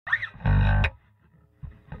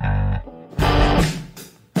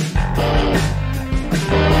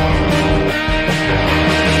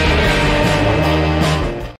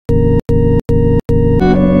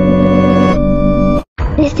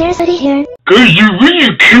'Cause you're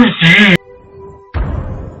really confused.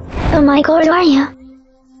 Oh my god, are you?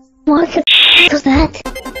 What the was that?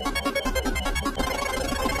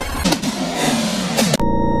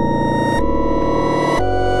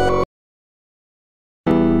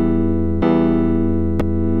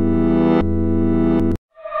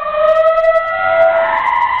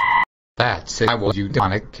 That's it, I will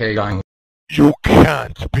Udonic Caillou. You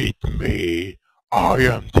can't beat me. I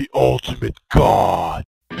am the ultimate god.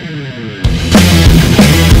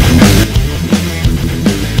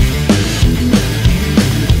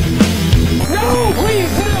 No,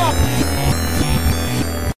 please stop!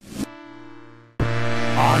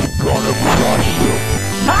 I'm gonna crush you.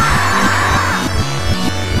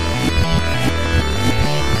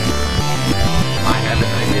 I have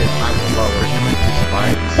an idea. I will lower him into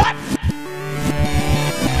spikes. What?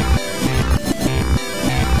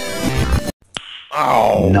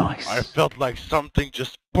 Ow! Nice. I felt like something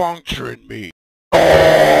just puncturing me.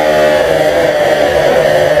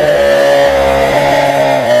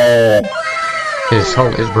 His soul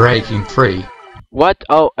is breaking free. What?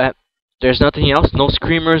 Oh, there's nothing else? No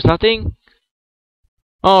screamers, nothing?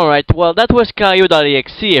 Alright, well that was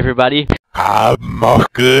Caillou.exe, everybody.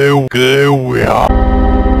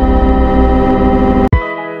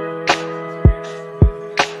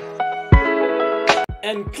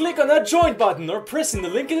 And click on that join button or pressing the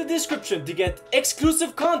link in the description to get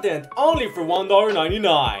exclusive content only for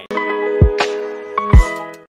 $1.99.